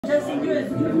What can I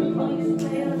do for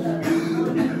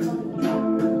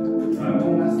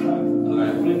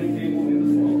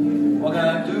you? What can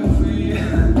I do for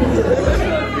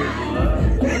love?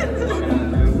 What can I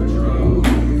do for truth?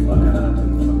 What can I do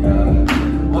for God?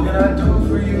 What can I do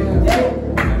for you?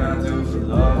 What can I do for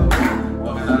love?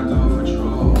 What can I do for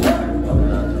truth? What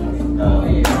can I do for God?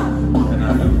 What can I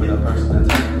do for the person that's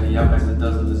taking the outbacks that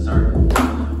doesn't deserve it?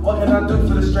 What can I do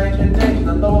for the stranger and danger,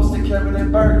 the lowest to carry their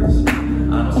burdens?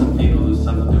 I know some people who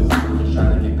suffer through evil, just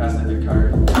trying to get past their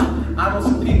curtain. I know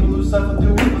some people who suffer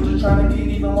through evil, just trying to get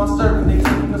even while serving. They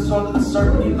taking the sword of the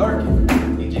serpent, he lurking.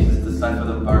 He Jesus decipher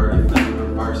the bird, he flip the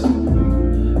reverse. Some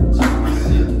are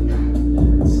silly,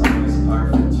 some is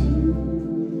perfect.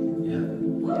 Yeah,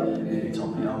 he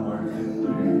told me I'm worth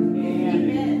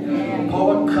it.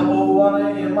 Pour a cup of water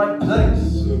in my place.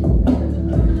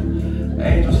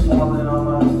 Angels falling on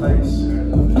my face.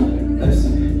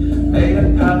 Listen, made a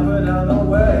pathway down the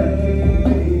way.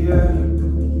 Yeah.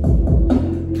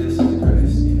 This is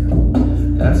grace, yeah.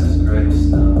 That's His grace.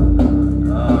 No.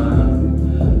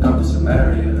 Come to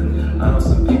Samaria. I know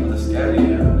some people that scare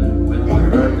you. With one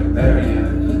bird and bury you.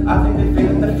 I think they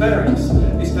feel nefarious.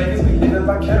 These pagans be living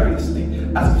vicariously.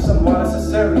 Ask for some water so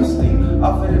seriously.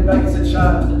 Offered it back as a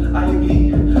child. I am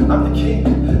He, I'm the King.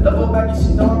 Double back,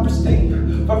 you know I'm pristine.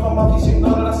 Far from off, you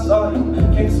know that I saw you.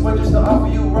 Came this way just to offer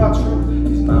you raw truth.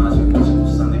 These minds you pushing,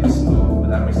 something is smooth. But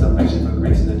that makes salvation for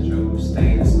Greece and the Jews.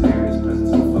 Stay in the spirit, His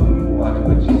presence of food. Walking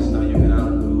with Jesus, know you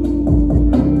cannot lose.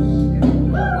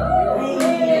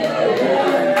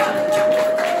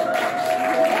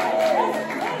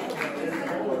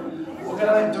 What can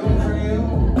I do for you?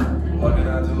 What can I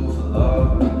do for love?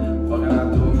 What can I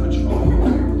do for truth?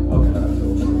 What can I do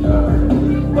for God?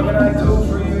 What can I do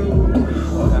for you?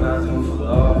 What can I do for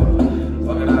love?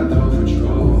 What can I do for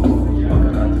truth? What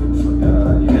can I do for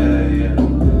God? Yeah.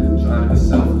 Trying to be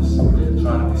selfless,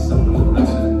 trying to be someone who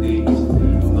looks at the needs.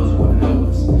 Those are what help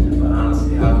us. But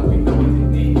honestly, how do we know what they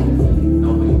need?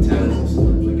 Nobody tells us.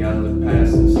 We gotta look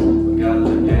past us. We gotta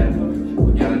look at them.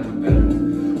 We gotta do better.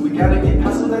 We gotta get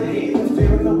past all the hate, the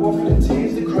fear, and the walking, the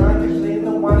tears, the crying, the fleeing,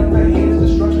 the whining, the haters,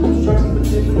 destruction, construction,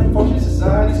 petition, and function.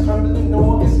 Society's crumbling, no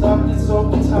one can stop it. It's all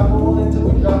the top on until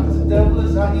we drop. Cause the devil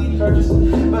is out, he purchased.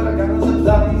 But I got no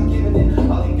supply, he's giving it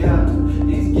all he got.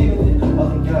 He's giving it all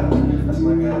he got. That's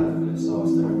my God. So I'm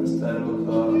staring instead of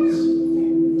us.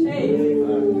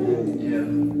 Yeah.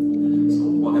 So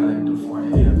what can I do for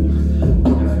Him?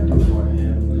 What can I do for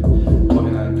Him? What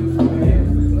can I do for Him?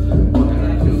 What can I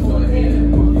do for Him?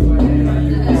 What can I do for Him?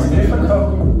 It's difficult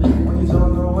when you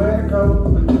don't know where to go,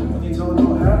 when you don't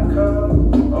know how to go.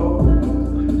 Oh,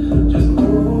 just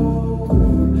move,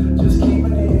 just keep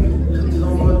it in to the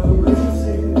one who is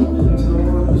here, to the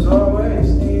one who's always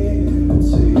near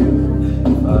to you.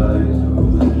 If I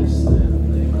do this, then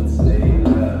they might say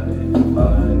that. If I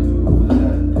do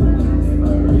that, then they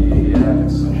might react.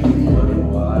 So what do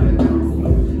I do?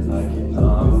 I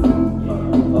cannot move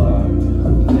my heart to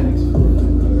the place for the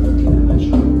hurt and the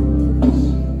truth.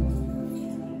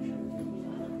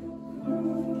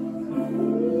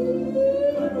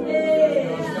 What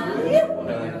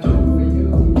can I do?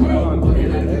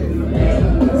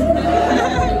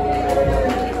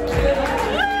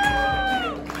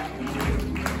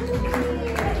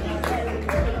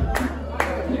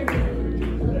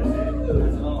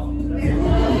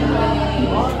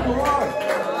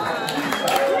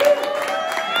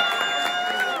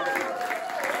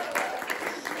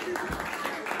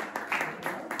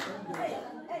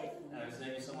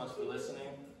 Thank you so much for listening.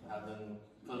 I've been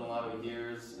putting a lot of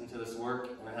years into this work,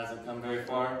 and it hasn't come very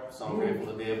far, so I'm grateful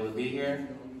to be able to be here.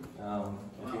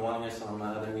 If you want to hear some of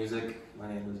my other music, my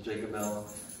name is Jacob Bell,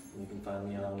 and you can find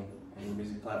me on any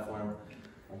music platform.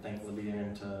 I'm thankful to be here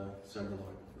and to serve the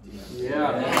Lord with you guys.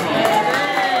 Yeah.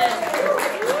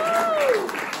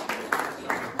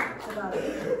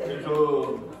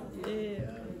 Cool.